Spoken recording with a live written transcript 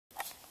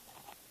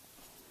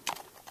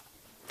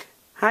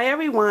Hi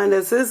everyone,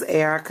 this is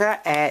Erica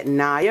at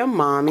Naya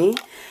Mommy.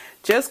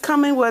 Just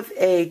coming with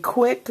a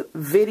quick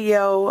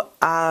video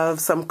of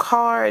some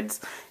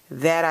cards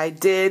that I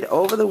did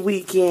over the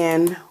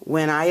weekend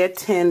when I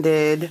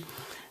attended,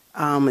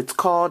 it's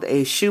called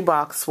a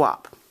shoebox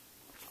swap.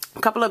 A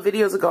couple of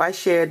videos ago I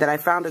shared that I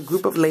found a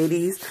group of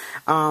ladies.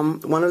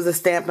 One was a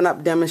Stampin'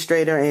 Up!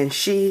 Demonstrator, and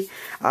she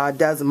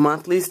does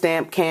monthly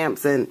stamp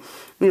camps, and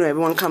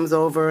everyone comes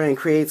over and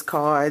creates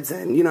cards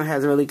and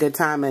has a really good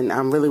time, and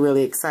I'm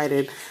really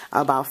excited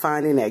about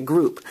finding that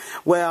group.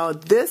 Well,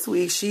 this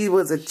week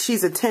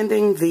she's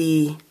attending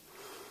the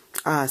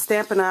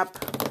Stampin'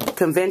 Up!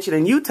 Convention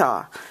in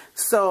Utah.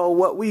 So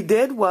what we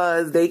did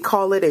was, they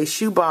call it a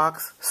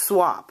shoebox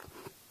swap.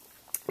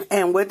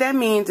 And what that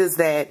means is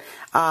that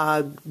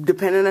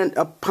depending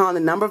upon the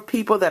number of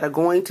people that are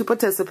going to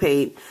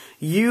participate,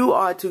 you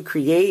are to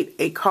create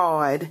a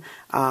card,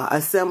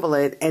 assemble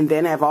it, and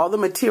then have all the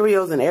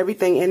materials and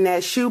everything in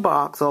that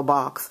shoebox or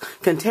box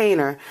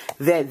container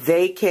that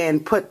they can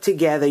put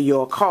together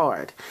your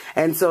card.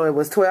 And so it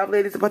was 12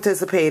 ladies that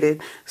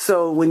participated.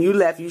 So when you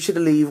left, you should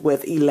leave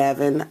with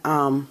 11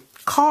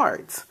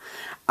 cards.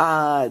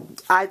 I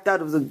thought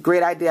it was a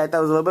great idea. I thought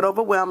it was a little bit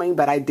overwhelming,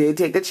 but I did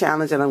take the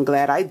challenge, and I'm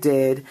glad I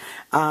did.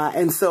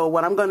 And so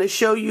what I'm going to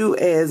show you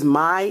is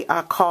my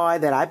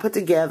card that I put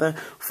together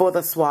for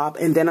the swap,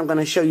 and then I'm going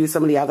to show you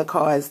some of the other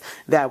cards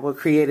that were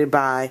created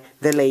by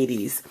the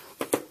ladies.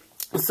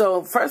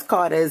 So first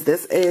card is,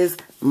 this is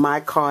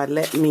my card.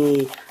 Let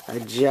me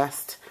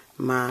adjust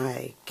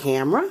my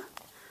camera.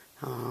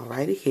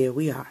 Alrighty, here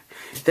we are.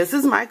 This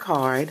is my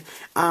card.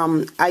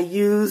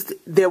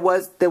 There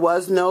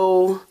was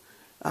no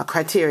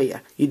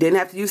criteria. You didn't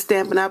have to use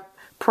Stampin' Up!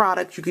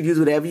 Products. You could use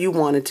whatever you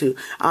wanted to.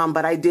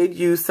 But I did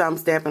use some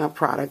Stampin' Up!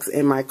 Products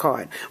in my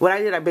card. What I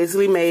did, I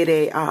basically made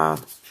a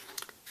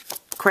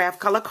craft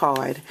color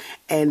card,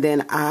 and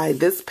then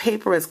this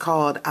paper is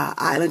called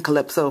Island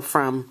Calypso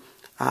from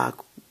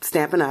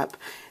Stampin' Up!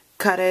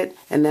 Cut it,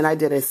 and then I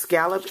did a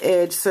scallop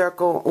edge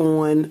circle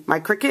on my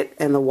Cricut,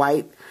 and the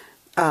white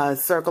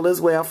circle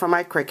as well for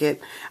my Cricut.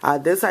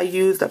 This I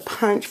used a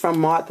punch from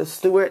Martha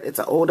Stewart. It's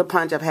an older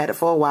punch. I've had it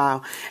for a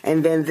while.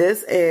 And then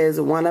this is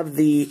one of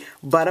the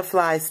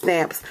butterfly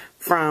stamps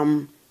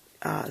from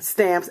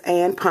Stamps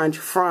and Punch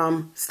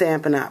from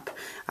Stampin' Up!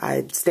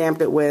 I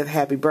stamped it with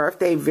Happy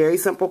Birthday. Very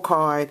simple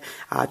card.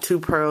 2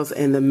 pearls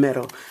in the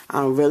middle.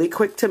 Really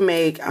quick to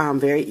make.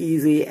 Very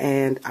easy.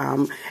 And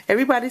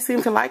everybody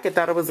seemed to like it.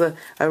 Thought it was a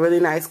really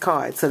nice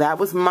card. So that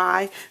was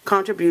my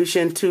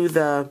contribution to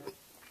the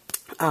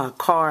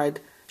card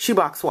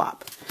shoebox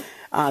swap.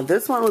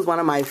 This one was one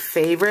of my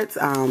favorites.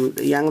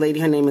 The young lady,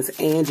 her name is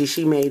Angie.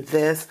 She made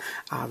this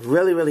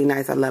really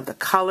nice. I love the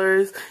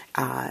colors.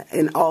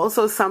 And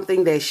also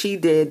something that she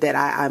did that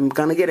I'm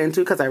going to get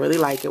into because I really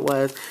like it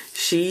was,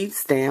 she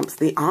stamps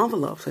the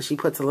envelope. So she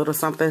puts a little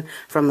something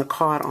from the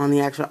card on the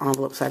actual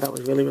envelope. So I thought it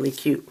was really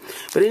cute.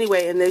 But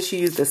anyway, in this she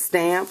used a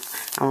stamp.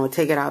 I'm going to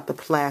take it out the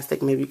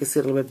plastic. Maybe you can see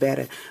it a little bit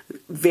better.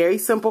 Very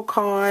simple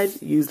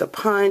card. Used a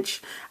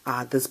punch.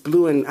 This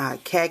blue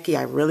and khaki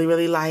I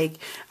really like.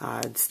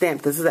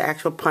 Stamp. This is the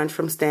actual punch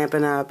from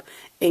Stampin' Up.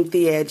 Ink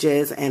the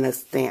edges and a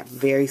stamp.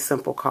 Very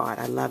simple card.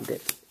 I loved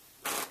it.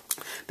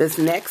 This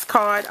next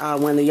card,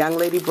 when the young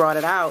lady brought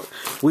it out,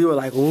 we were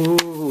like,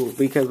 ooh,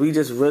 because we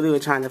just really were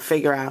trying to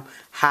figure out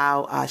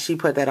how she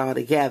put that all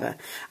together.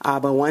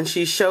 But once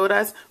she showed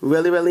us,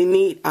 really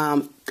neat.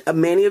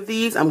 Many of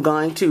these I'm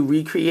going to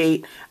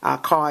recreate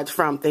cards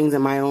from things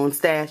in my own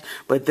stash.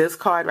 But this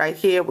card right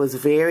here was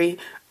very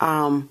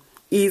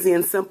easy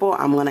and simple.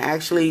 I'm going to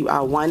actually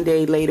one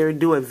day later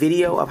do a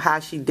video of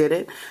how she did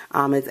it.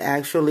 It's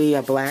actually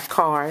a black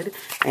card,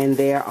 and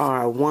there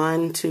are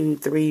 1, 2,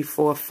 3,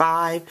 4,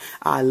 5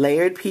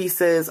 layered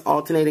pieces,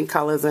 alternating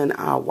colors in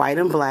white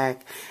and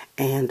black,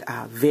 and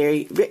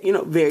very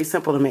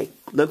simple to make.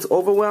 Looks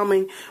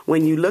overwhelming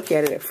when you look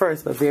at it at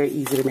first, but very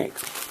easy to make.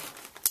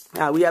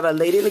 We have a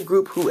lady in the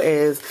group who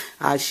is,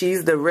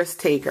 she's the risk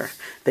taker,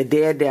 the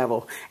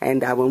daredevil,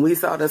 and when we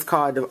saw this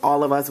card,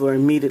 all of us were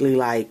immediately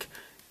like,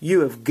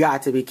 you have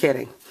got to be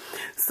kidding.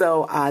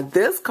 So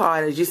this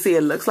card, as you see,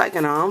 it looks like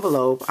an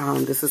envelope.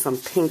 This is some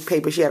pink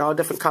paper. She had all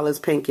different colors,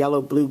 pink,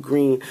 yellow, blue,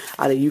 green,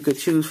 that you could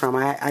choose from.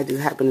 I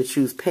just happened to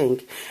choose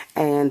pink.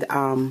 And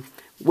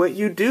what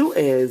you do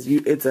is,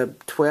 it's a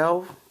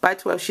 12 by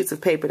 12 sheets of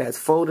paper that's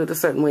folded a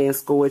certain way and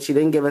scored. She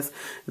didn't give us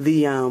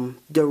the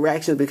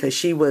directions because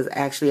she was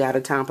actually out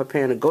of town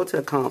preparing to go to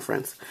a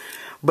conference.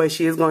 But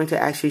she is going to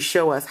actually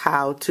show us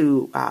how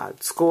to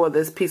score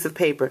this piece of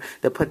paper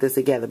to put this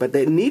together. But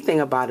the neat thing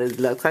about it is,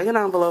 it looks like an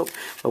envelope,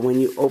 but when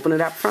you open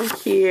it up from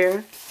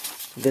here,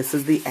 this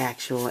is the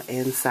actual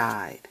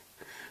inside.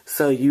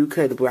 So you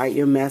could write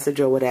your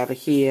message or whatever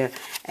here.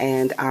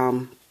 And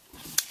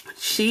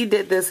she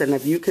did this, and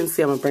if you can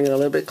see, I'm going to bring it a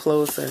little bit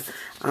closer.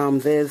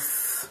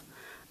 This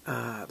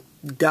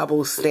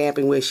double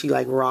stamping where she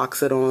like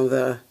rocks it on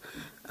the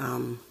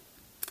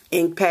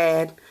ink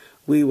pad.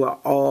 We were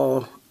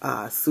all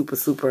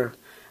super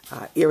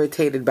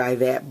irritated by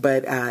that.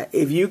 But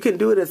if you can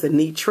do it, it's a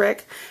neat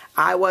trick.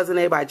 I wasn't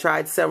able. I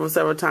tried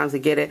several times to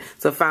get it.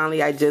 So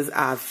finally, I just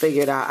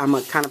figured out. I'm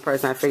a kind of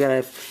person. I figured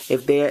out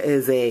if there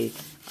is a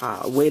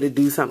way to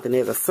do something,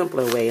 there's a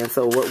simpler way. And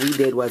so what we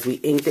did was we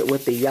inked it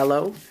with the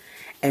yellow,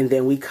 and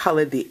then we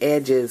colored the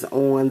edges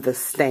on the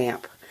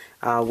stamp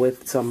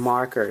with some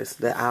markers,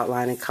 the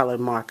outline and colored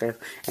markers,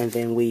 and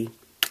then we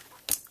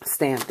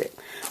stamped it.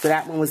 So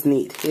that one was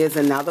neat. Here's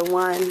another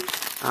one.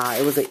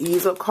 It was an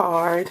easel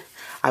card.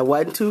 I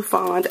wasn't too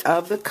fond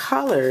of the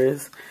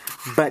colors,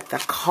 but the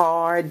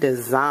card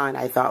design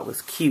I thought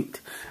was cute.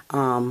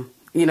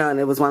 You know, and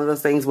it was one of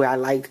those things where I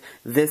liked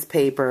this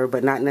paper,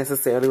 but not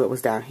necessarily what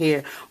was down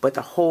here. But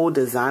the whole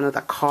design of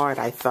the card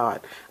I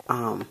thought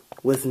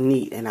was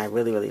neat, and I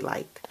really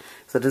liked.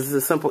 So this is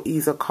a simple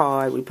easel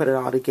card. We put it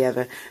all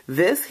together.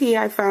 This here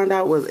I found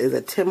out is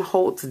a Tim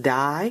Holtz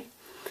die.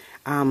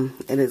 And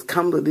it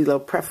comes with these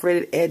little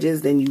perforated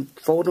edges. Then you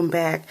fold them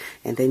back,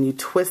 and then you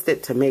twist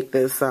it to make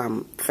this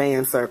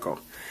fan circle.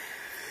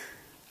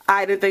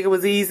 I didn't think it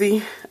was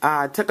easy.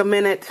 Took a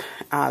minute.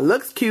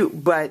 Looks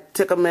cute, but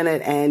took a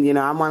minute. And you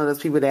know, I'm one of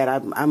those people that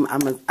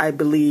I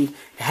believe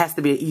it has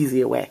to be an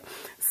easier way.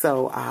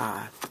 So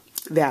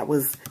that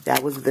was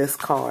this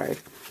card.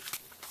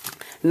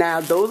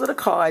 Now those are the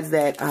cards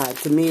that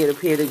to me it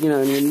appeared that, you know,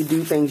 when you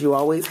do things, you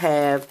always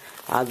have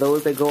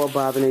those that go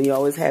above, and then you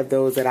always have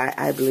those that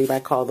I believe I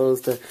call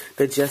those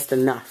the just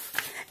enough.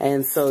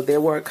 And so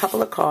there were a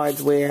couple of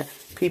cards where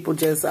people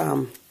just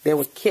there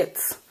were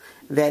kits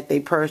that they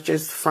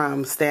purchased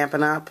from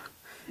Stampin' Up,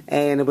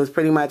 and it was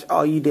pretty much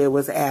all you did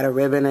was add a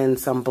ribbon and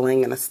some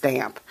bling and a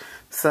stamp.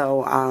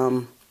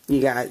 So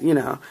you got,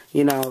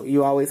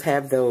 you always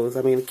have those.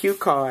 I mean, a cute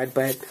card,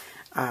 but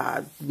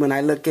when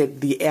I look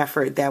at the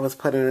effort that was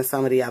put into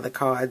some of the other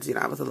cards, you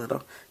know, I was a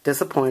little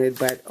disappointed,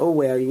 but oh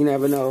well, you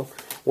never know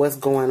what's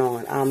going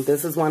on.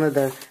 This is one of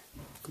the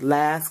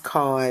last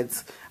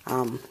cards.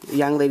 The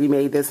young lady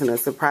made this, and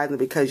it's surprising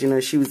because, you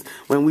know,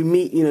 when we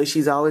meet, you know,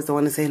 she's always the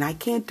one to saying, I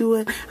can't do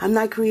it, I'm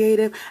not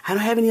creative, I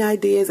don't have any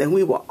ideas, and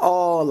we were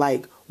all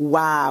like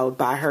wowed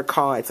by her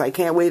card. So I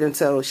can't wait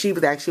until she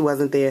actually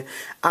wasn't there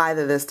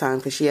either this time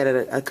because she had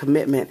a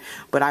commitment,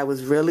 but I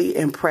was really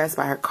impressed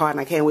by her card, and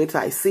I can't wait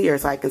till I see her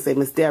so I can say,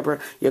 Miss Deborah,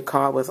 your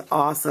card was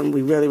awesome,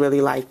 we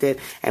really liked it.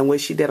 And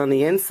what she did on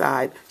the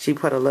inside, she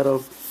put a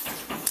little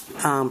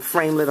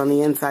framelit on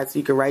the inside so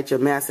you could write your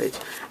message,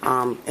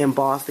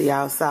 embossed the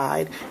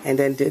outside, and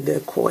then did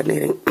the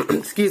coordinating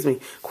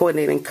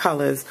coordinating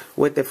colors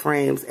with the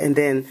frames, and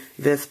then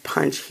this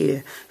punch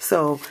here.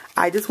 So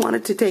I just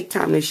wanted to take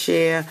time to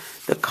share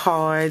the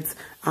cards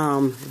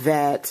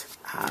that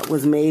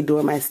was made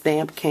during my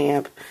stamp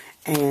camp,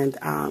 and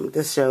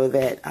to show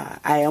that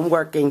I am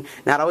working,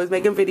 not always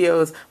making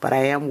videos, but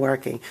I am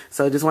working.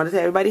 So just wanted to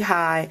tell everybody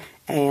hi,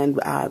 and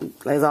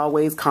as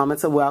always,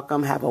 comments are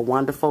welcome. Have a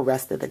wonderful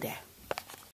rest of the day.